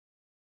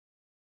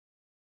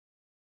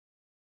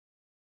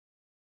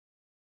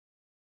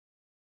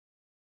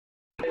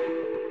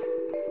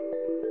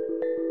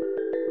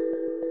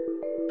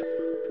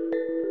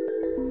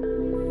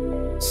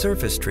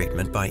Surface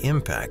treatment by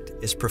impact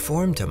is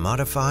performed to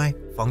modify,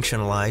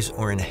 functionalize,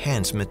 or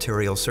enhance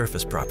material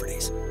surface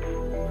properties.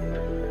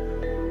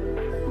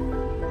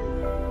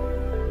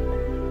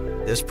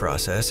 This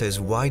process is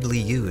widely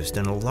used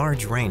in a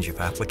large range of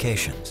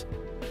applications.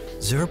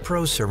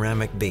 Zirpro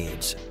ceramic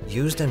beads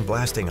used in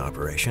blasting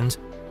operations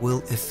will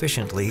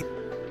efficiently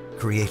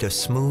create a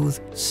smooth,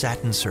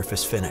 satin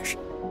surface finish,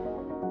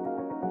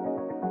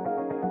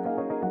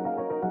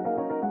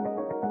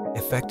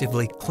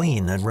 effectively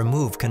clean and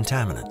remove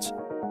contaminants,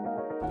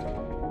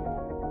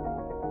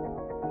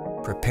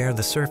 prepare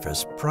the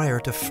surface prior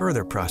to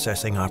further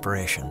processing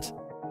operations,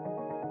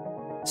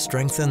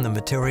 strengthen the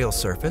material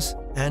surface,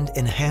 and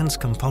enhance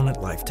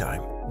component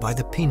lifetime by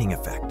the peening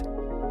effect,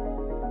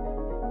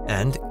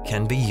 and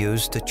can be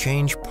used to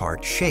change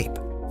part shape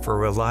for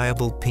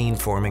reliable peen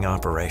forming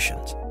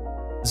operations.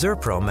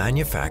 Zirpro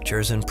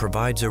manufactures and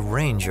provides a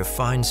range of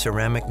fine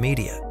ceramic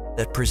media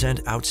that present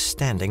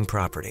outstanding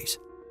properties.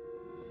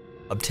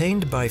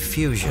 Obtained by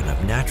fusion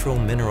of natural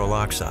mineral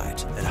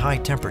oxides at high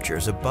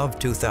temperatures above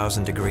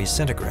 2000 degrees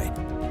centigrade,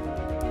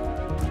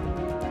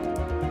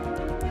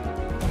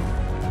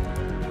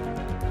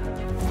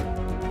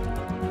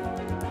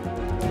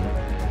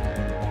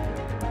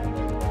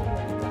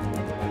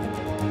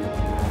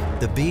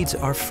 the beads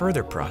are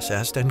further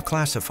processed and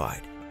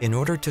classified in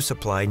order to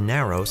supply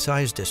narrow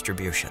size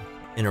distribution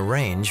in a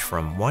range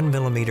from 1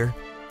 millimeter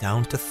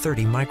down to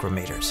 30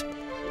 micrometers.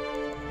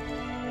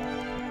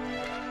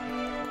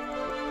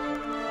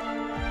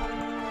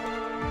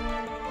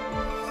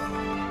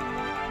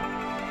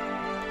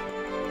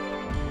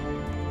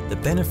 The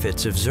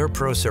benefits of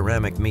Zirpro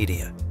ceramic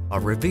media are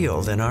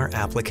revealed in our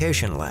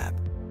application lab,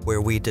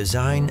 where we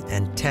design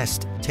and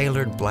test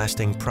tailored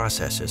blasting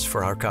processes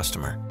for our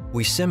customer.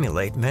 We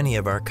simulate many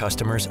of our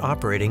customers'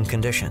 operating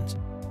conditions.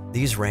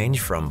 These range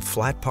from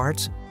flat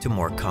parts to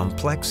more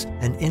complex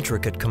and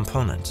intricate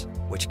components,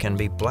 which can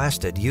be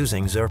blasted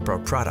using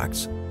Zirpro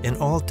products in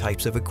all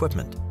types of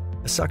equipment.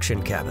 A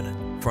suction cabinet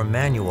for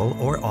manual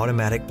or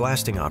automatic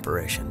blasting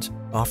operations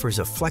offers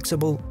a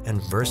flexible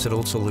and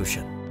versatile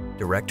solution.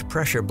 Direct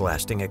pressure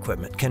blasting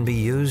equipment can be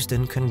used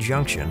in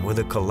conjunction with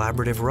a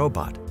collaborative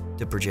robot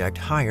to project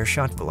higher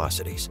shot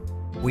velocities.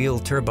 Wheel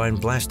turbine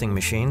blasting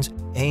machines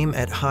aim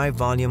at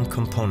high-volume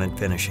component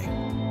finishing.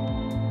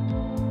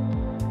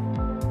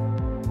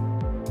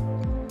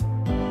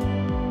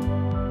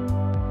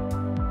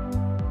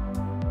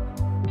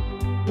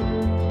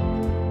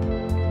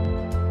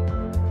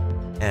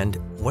 And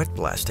wet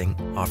blasting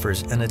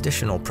offers an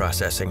additional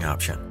processing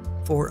option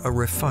for a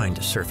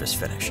refined surface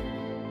finish.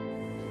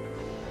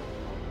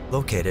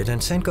 Located in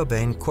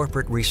Saint-Gobain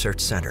Corporate Research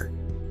Center,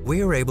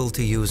 we are able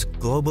to use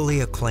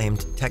globally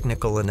acclaimed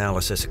technical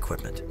analysis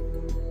equipment.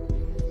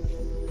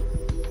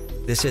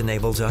 This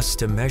enables us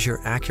to measure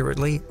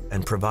accurately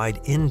and provide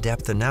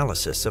in-depth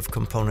analysis of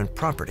component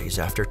properties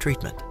after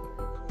treatment.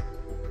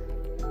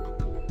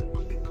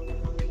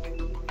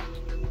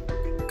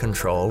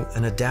 Control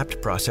and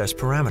adapt process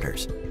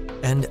parameters,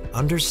 and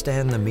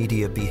understand the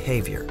media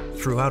behavior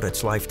throughout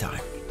its lifetime.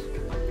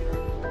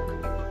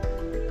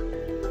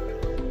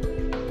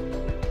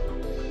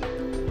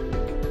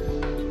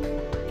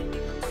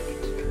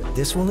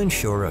 This will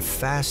ensure a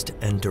fast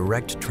and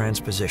direct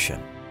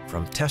transposition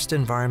from test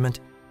environment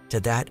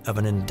to that of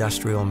an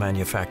industrial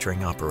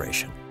manufacturing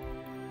operation.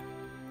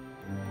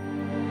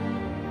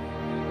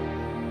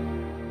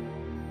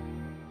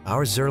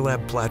 Our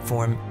Zirlab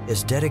platform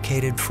is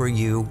dedicated for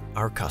you,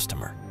 our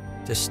customer,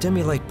 to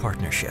stimulate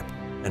partnership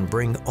and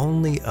bring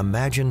only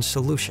imagined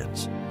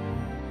solutions,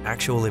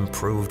 actual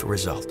improved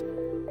result.